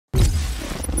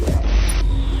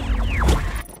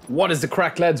What is the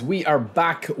crack, lads? We are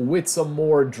back with some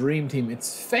more Dream Team. It's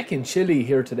feckin' chilly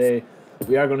here today.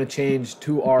 We are going to change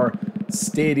to our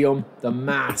stadium, the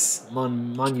Mass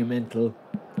Monumental,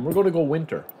 and we're going to go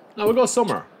winter. No, we'll go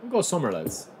summer. We'll go summer,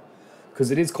 lads, because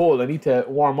it is cold. I need to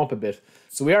warm up a bit.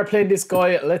 So we are playing this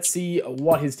guy. Let's see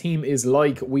what his team is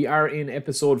like. We are in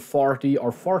episode 40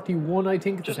 or 41, I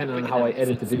think, depending on how I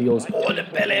edit the videos. Oh, the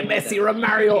Pele, Messi,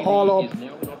 Romario all up.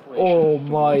 Oh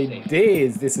my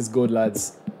days, this is good,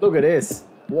 lads. Look at this.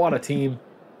 What a team.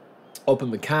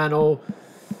 Upamecano,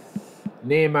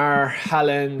 Neymar,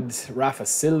 Haaland, Rafa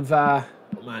Silva.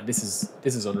 Oh man, this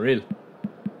is unreal.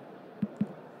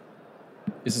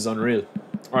 This is unreal.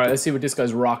 Alright, let's see what this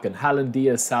guy's rocking. Haaland,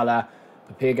 Diaz, Salah,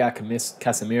 Papega,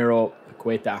 Casemiro,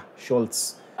 Paqueta,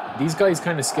 Schultz. These guys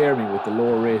kind of scare me with the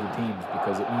lower rated teams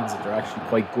because it means that they're actually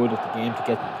quite good at the game to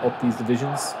get up these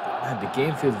divisions. Man, the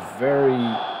game feels very...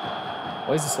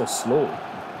 Why is it so slow?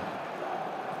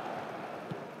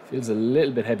 Feels a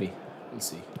little bit heavy. We'll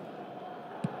see.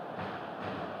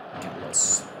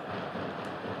 Carlos.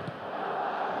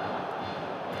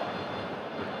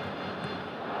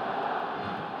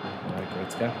 Alright,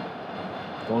 Goretzka.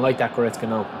 Don't like that Goretzka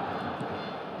now.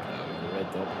 Red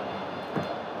though.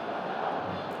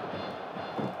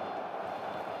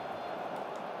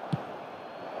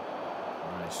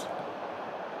 Alright.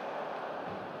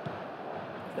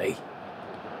 Play.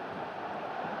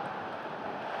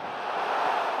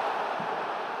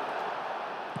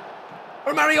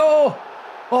 Mario!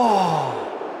 Oh!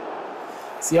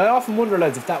 See, I often wonder,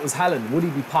 lads, if that was Haaland, would he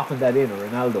be popping that in, or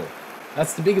Ronaldo?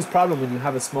 That's the biggest problem when you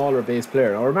have a smaller base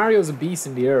player. Now, Mario's a beast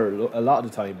in the air a lot of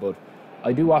the time, but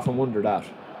I do often wonder that.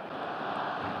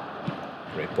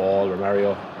 Great ball,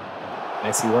 Romario.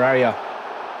 Messi, where are you?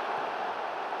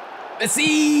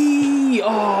 Messi!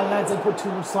 Oh, lads, I put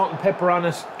too much salt and pepper on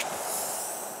it.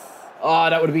 Oh,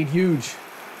 that would have been huge.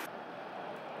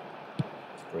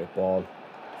 Great ball.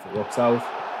 If it works out.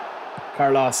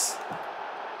 Carlos.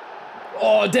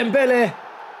 Oh, Dembele.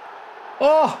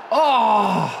 Oh,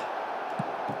 oh.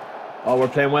 Oh, we're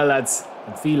playing well, lads. I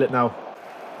can feel it now.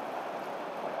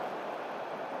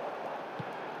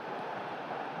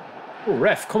 Oh,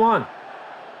 ref, come on.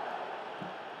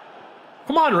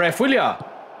 Come on, ref, will ya?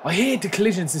 I hate the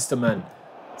collision system, man.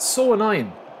 It's so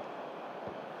annoying.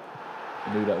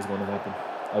 I knew that was going to happen.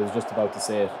 I was just about to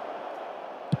say it.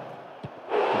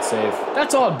 Save.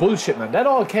 That's all bullshit, man. That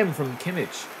all came from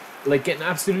Kimmich. Like, getting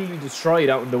absolutely destroyed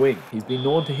out in the wing. He's been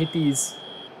known to hit these,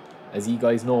 as you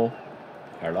guys know.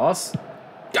 Carlos.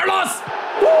 Carlos!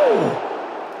 Woo!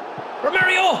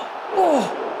 Romario!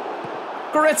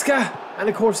 Oh! Goretzka! And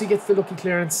of course he gets the lucky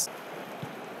clearance.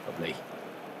 Lovely.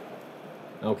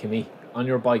 No, Kimmy. On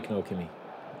your bike now, Kimmy.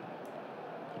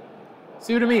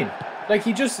 See what I mean? Like,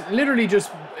 he just, literally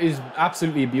just is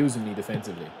absolutely abusing me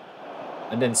defensively.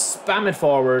 And then spam it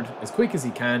forward as quick as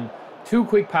he can. 2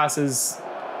 quick passes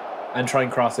and try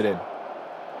and cross it in.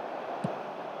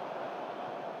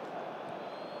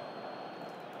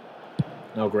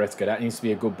 No, Goretzka, that needs to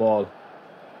be a good ball.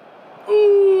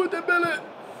 Ooh, Dembele.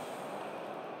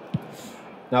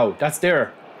 No, that's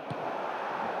there.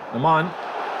 I'm on.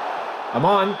 I'm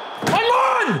on. I'm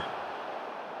on!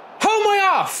 How am I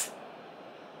off?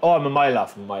 Oh, I'm a mile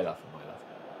off. I'm a mile off. I'm a mile off.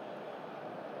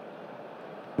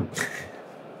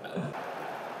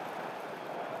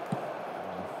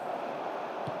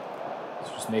 It's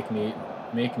just making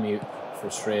me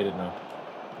frustrated now,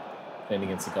 playing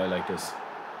against a guy like this.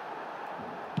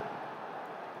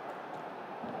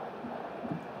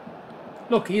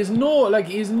 Look, he has no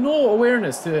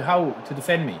awareness to how to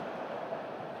defend me.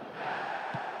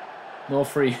 No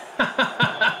free.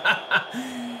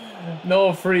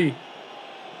 No free.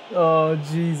 Oh,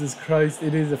 Jesus Christ,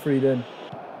 it is a free then.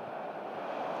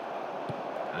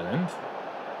 Haaland.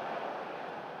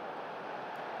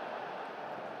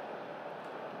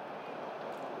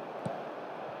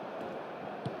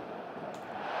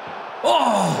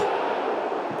 Oh!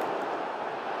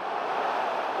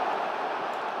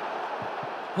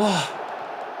 Oh!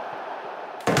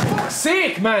 Fuck's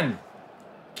sake, man!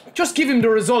 Just give him the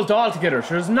result altogether.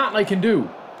 Sure, there's nothing I can do.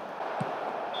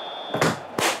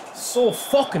 So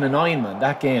fucking annoying, man,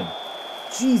 that game.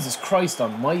 Jesus Christ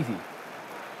almighty.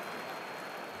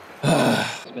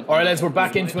 Alright, lads, we're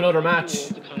back into another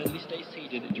match.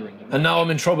 And now I'm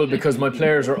in trouble because my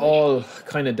players are all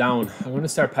kind of down. I'm going to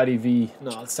start Paddy V.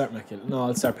 No, I'll start Mackill. No,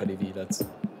 I'll start Paddy V, lads.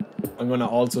 I'm going to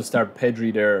also start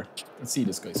Pedri there. Let's see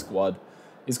this guy's squad.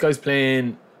 This guy's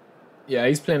playing... Yeah,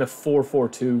 he's playing a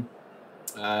 4-4-2.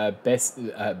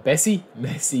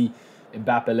 Messi,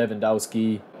 Mbappe,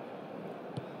 Lewandowski.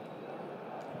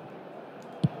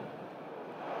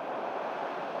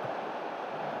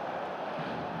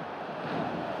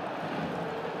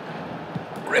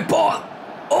 Great ball.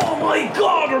 Oh my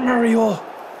God, Romario.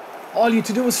 All you had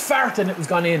to do was fart and it was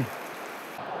gone in.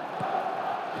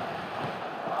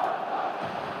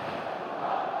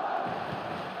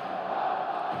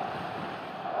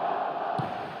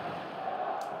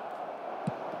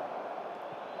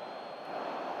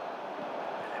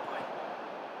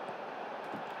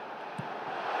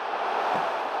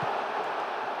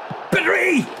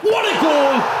 Pedri! What a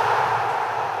goal!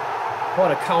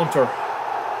 What a counter.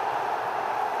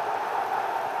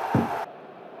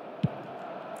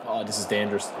 Oh, this is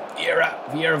dangerous.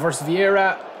 Vieira versus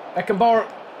Vieira. Beckenbauer.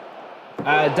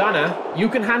 Donna, you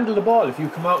can handle the ball if you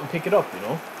come out and pick it up, you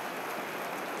know.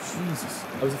 Jesus.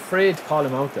 I was afraid to call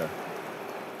him out there.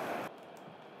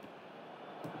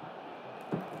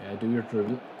 Yeah, do your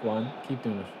dribble. Go on, keep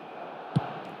doing it.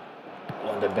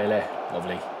 On the belly.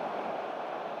 Lovely.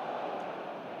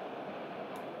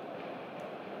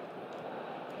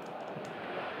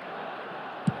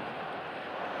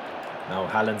 Now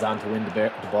Haaland's on to win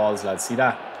the balls, lads. See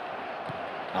that?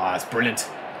 Ah, it's brilliant.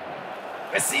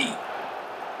 Messi!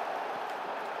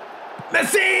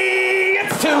 Messi!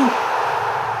 It's 2!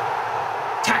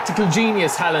 Tactical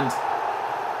genius, Haaland.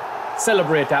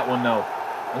 Celebrate that one now.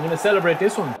 I'm going to celebrate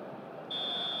this one.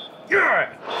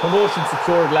 Yeah! Promotion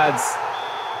secured, lads.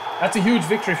 That's a huge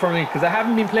victory for me because I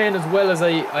haven't been playing as well as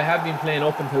I have been playing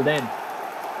up until then.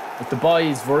 With the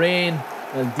boys, Varane,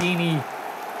 Maldini.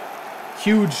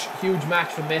 Huge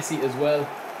match for Messi as well.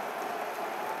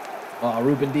 Oh,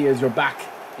 Ruben Diaz, you're back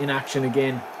in action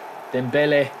again.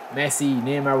 Dembele, Messi,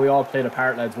 Neymar, we all played a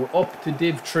part, lads. We're up to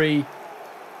Div 3.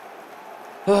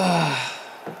 Man,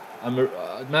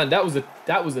 that was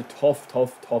a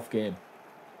tough game.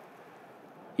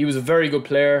 He was a very good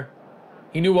player.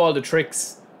 He knew all the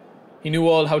tricks. He knew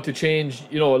all how to change.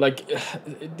 You know, like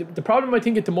the problem I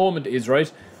think at the moment is,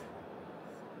 right,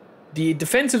 the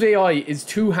defensive AI is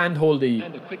too handholdy,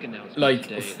 like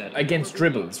against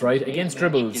dribbles, right? Against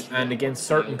dribbles and against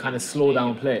certain kind of slow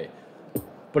down play.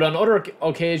 But on other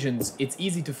occasions, it's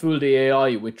easy to fool the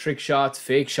AI with trick shots,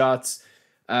 fake shots,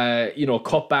 you know,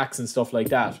 cutbacks and stuff like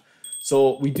that.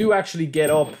 So we do actually get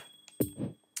up,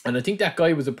 and I think that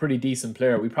guy was a pretty decent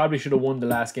player. We probably should have won the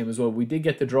last game as well. We did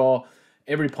get the draw.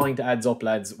 Every point adds up,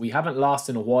 lads. We haven't lost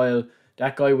in a while.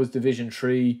 That guy was Division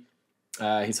 3.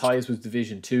 His highest was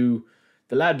Division 2.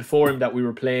 The lad before him that we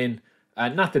were playing,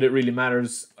 not that it really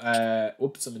matters.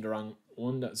 Oops, I'm in the wrong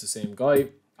one. That's the same guy.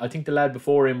 I think the lad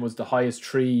before him was the highest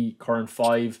 3, current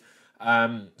 5.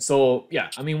 So, yeah,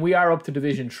 I mean, we are up to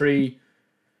Division 3.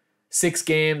 6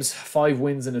 games, 5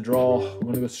 wins and a draw. We're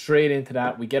going to go straight into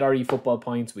that. We get our eFootball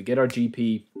points. We get our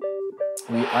GP.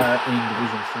 We are in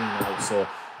Division 3 now. So,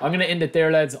 I'm going to end it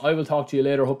there, lads. I will talk to you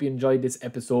later. Hope you enjoyed this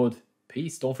episode.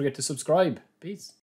 Peace. Don't forget to subscribe. Peace.